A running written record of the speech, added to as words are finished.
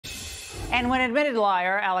And when admitted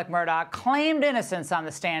liar Alex Murdaugh claimed innocence on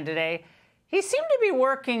the stand today, he seemed to be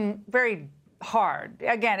working very hard.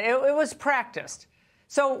 Again, it was practiced.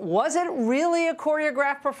 So was it really a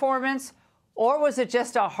choreographed performance, or was it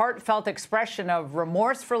just a heartfelt expression of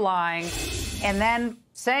remorse for lying and then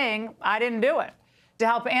saying, I didn't do it? To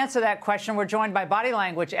help answer that question, we're joined by body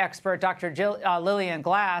language expert Dr. Lillian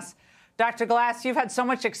Glass. Dr. Glass, you've had so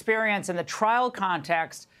much experience in the trial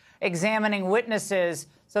context examining witnesses,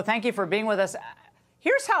 so thank you for being with us.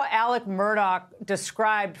 Here's how Alex Murdaugh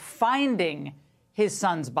described finding his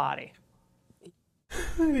son's body.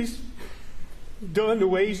 He's done the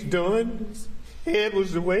way he's done. His head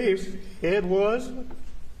was the way his head was.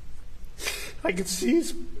 I could see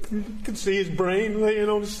his brain laying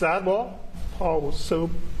on the sidewalk. Paul was so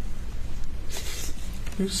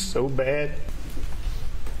bad.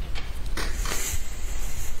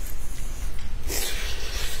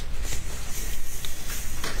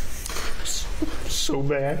 So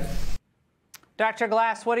bad. Dr.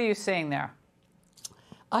 Glass, what are you seeing there?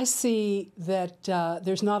 I see that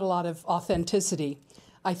there's not a lot of authenticity.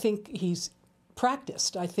 I think he's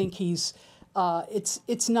practiced. I think he's,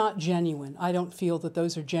 it's not genuine. I don't feel that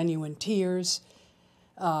those are genuine tears.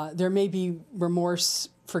 There may be remorse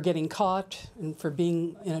for getting caught and for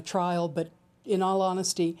being in a trial, but in all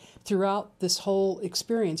honesty, throughout this whole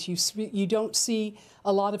experience, you don't see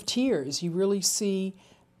a lot of tears. You really see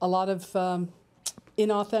a lot of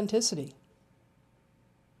inauthenticity.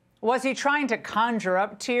 Was he trying to conjure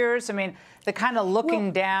up tears? I mean, the kind of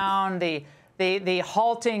looking down, the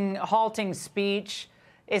halting speech.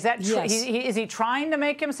 Is that yes. Is he trying to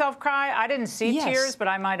make himself cry? I didn't see yes. tears, but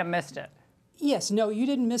I might have missed it. Yes, no, you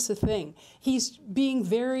didn't miss a thing. He's being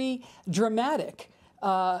very dramatic,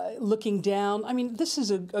 looking down. I mean, this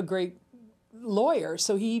is a great lawyer,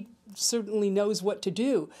 so he certainly knows what to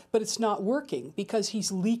do, but it's not working because he's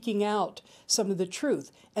leaking out some of the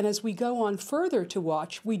truth. And as we go on further to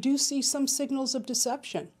watch, we do see some signals of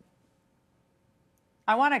deception.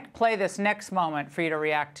 I want to play this next moment for you to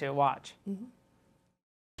react to. Watch. Mm-hmm.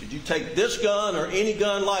 Did you take this gun or any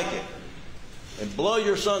gun like it and blow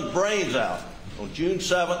your son's brains out on June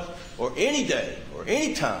 7th or any day or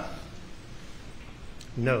any time?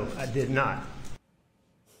 No, I did not.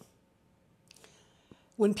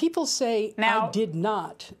 When people say, now, I did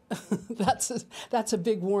not, that's a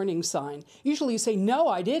big warning sign. Usually you say, no,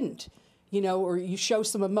 I didn't, or you show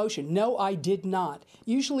some emotion. No, I did not.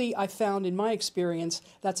 Usually I found in my experience,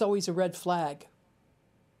 that's always a red flag.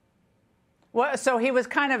 Well, so he was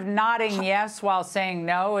kind of nodding yes while saying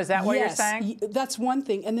no? Is that what you're saying? Yes, that's one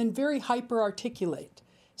thing. And then very hyper-articulate.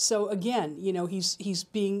 So again, he's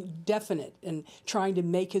being definite and trying to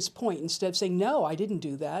make his point instead of saying, no, I didn't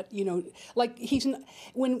do that. Like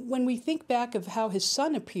when we think back of how his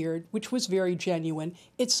son appeared, which was very genuine,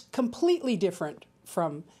 it's completely different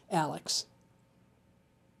from Alex.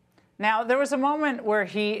 Now, there was a moment where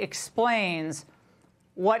he explains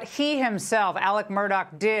what he himself, Alex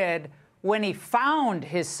Murdaugh, did when he found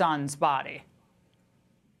his son's body.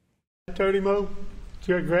 I turned him over,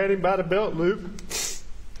 grabbed him by the belt loop,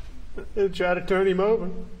 and tried to turn him over.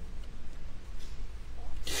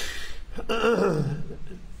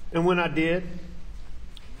 And when I did,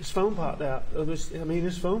 his phone popped out.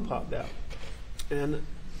 His phone popped out. And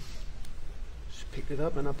she picked it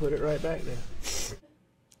up and I put it right back there.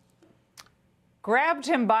 Grabbed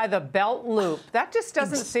him by the belt loop. That just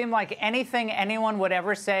doesn't seem like anything anyone would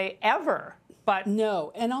ever say, ever. But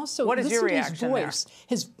no, and also, what is your reaction there?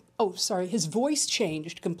 His voice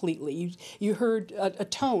changed completely. You heard a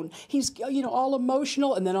tone. He's, all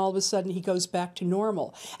emotional, and then all of a sudden he goes back to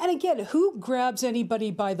normal. And again, who grabs anybody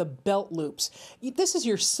by the belt loops? This is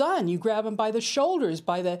your son. You grab him by the shoulders,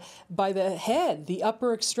 by the head, the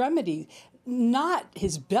upper extremity, not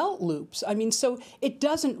his belt loops. I mean, so it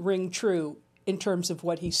doesn't ring true in terms of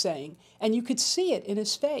what he's saying. And you could see it in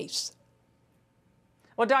his face.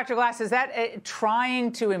 Well, Dr. Glass, is that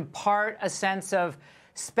trying to impart a sense of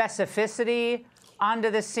specificity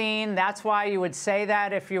onto the scene? That's why you would say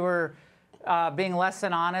that if you were being less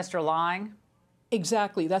than honest or lying?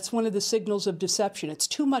 Exactly. That's one of the signals of deception. It's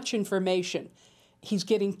too much information. He's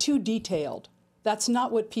getting too detailed. That's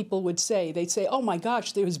not what people would say. They'd say, oh, my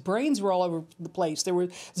gosh, his brains were all over the place. There was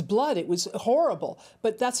blood. It was horrible.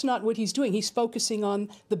 But that's not what he's doing. He's focusing on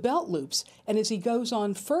the belt loops. And as he goes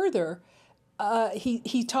on further,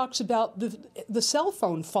 he talks about the cell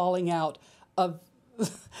phone falling out of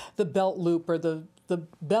the belt loop or the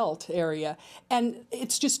belt area. And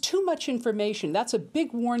it's just too much information. That's a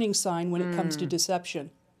big warning sign when it comes to deception.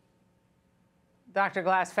 Dr.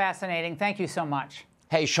 Glass, fascinating. Thank you so much.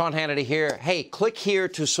 Hey, Sean Hannity here. Hey, click here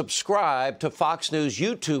to subscribe to Fox News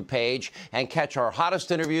YouTube page and catch our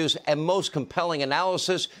hottest interviews and most compelling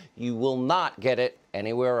analysis. You will not get it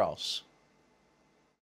anywhere else.